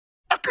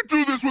could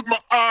do this with my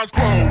eyes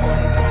closed.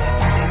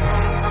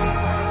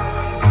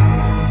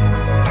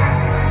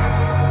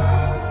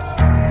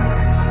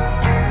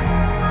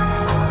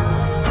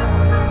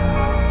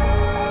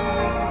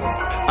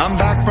 I'm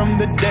back from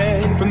the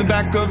dead, from the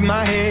back of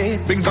my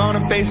head. Been gone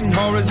and facing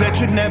horrors that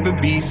should never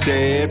be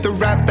said. The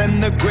wrath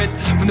and the grit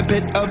from the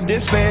pit of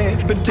despair.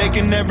 Been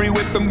taking every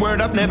whip and word,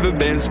 I've never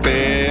been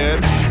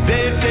spared.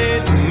 They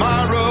said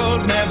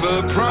tomorrow's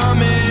never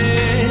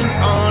promised,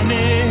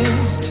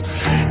 honest.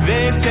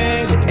 They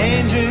said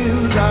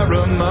angels are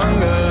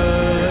among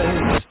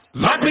us.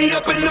 Lock me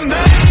up in the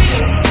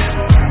maze,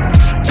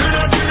 turn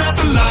out the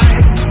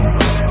lights.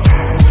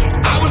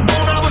 I was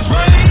born, I was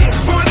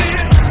raised for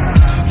this.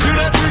 Turn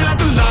out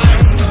the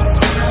lights.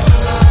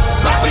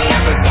 Lock me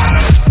up inside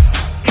a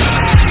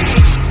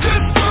cage.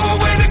 Just throw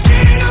away the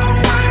key, don't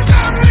worry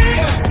about me.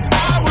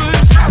 I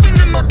was driving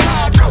in my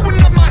car,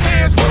 throwing up my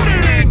hands,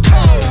 putting in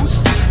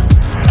coast.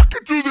 I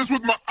could do this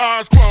with my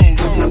eyes closed.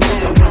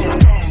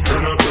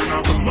 Turn out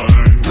the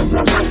lights.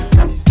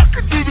 I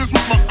could do this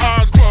with my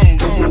eyes closed.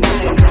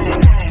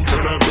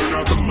 Turn out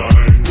the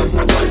lights.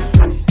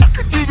 I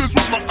could do this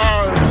with my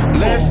eyes.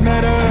 Less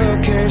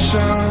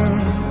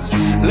medications,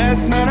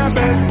 less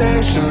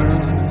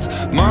manifestations,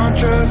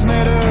 mantras,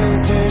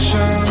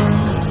 meditation,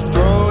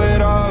 throw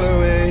it all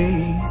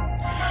away.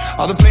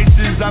 All the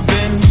places I've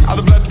been, all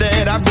the blood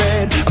that I've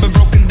bled, I've been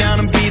broken down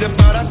and beat up,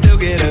 but I still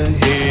get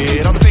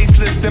ahead. All the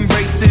faceless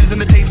embraces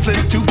and the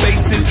tasteless two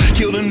faces,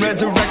 killed and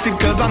resurrected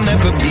cause I'll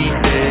never be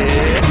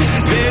dead.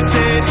 They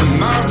said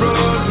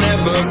tomorrow's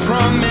never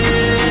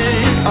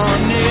promised,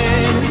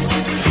 honest.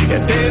 Yeah,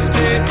 they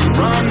said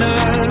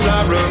piranhas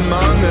are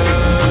among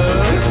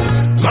us.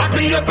 Lock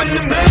me up in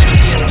the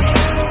maze,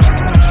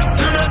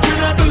 turn out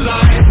the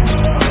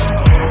lights.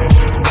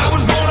 I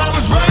was born, I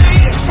was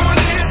raised for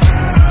this.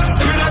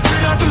 Turn out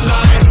the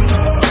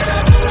lights.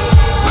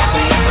 Lock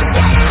me up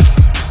inside a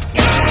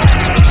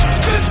cage.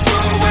 Just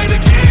throw away the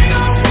key,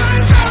 don't worry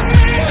about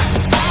me.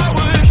 I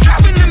was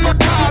driving in my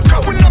car,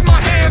 throwing up my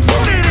hands,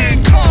 putting in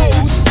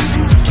coast.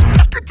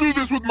 I could do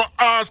this with my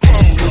eyes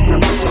closed.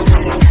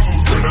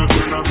 Turn out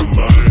the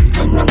lights.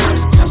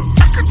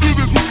 I could do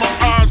this with my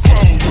eyes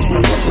closed.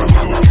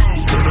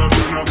 Turn out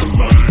the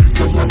lights.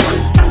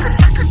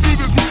 I could do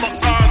this with my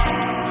eyes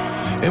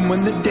closed. And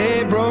when the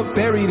day broke,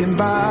 buried in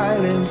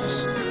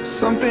violence,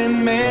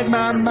 something made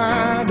my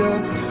mind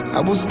up.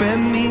 I will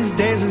spend these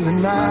days as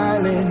an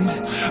island,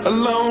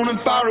 alone and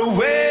far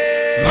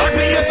away. Lock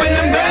me up in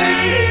the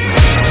maze,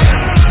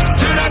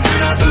 turn out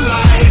the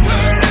lights.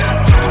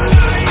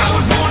 I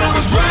was born, I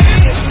was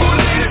raised for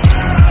this.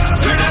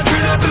 Turn out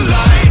the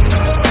lights.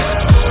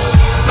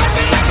 Lock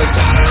me up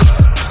inside a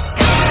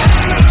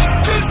cage.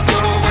 Just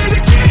throw away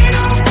the key,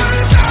 don't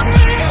worry about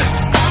me.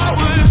 I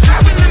was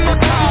driving in my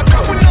car,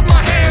 throwing up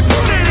my hands,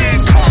 putting in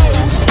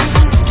coast.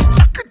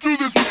 I could do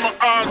this with my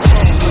eyes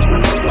closed.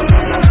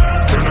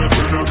 Turn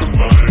out the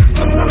lights.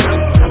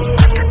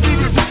 I could do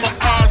this with my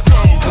eyes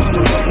closed.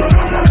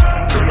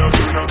 Turn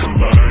out the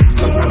lights.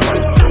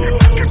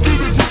 I could do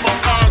this with my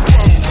eyes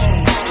closed.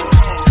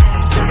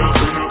 Turn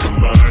out the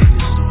lights.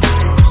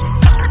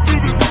 I could do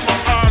this with my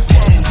eyes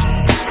closed.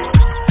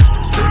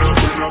 Turn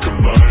out the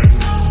lights.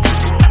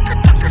 I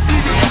could do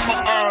this with my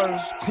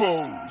eyes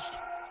closed.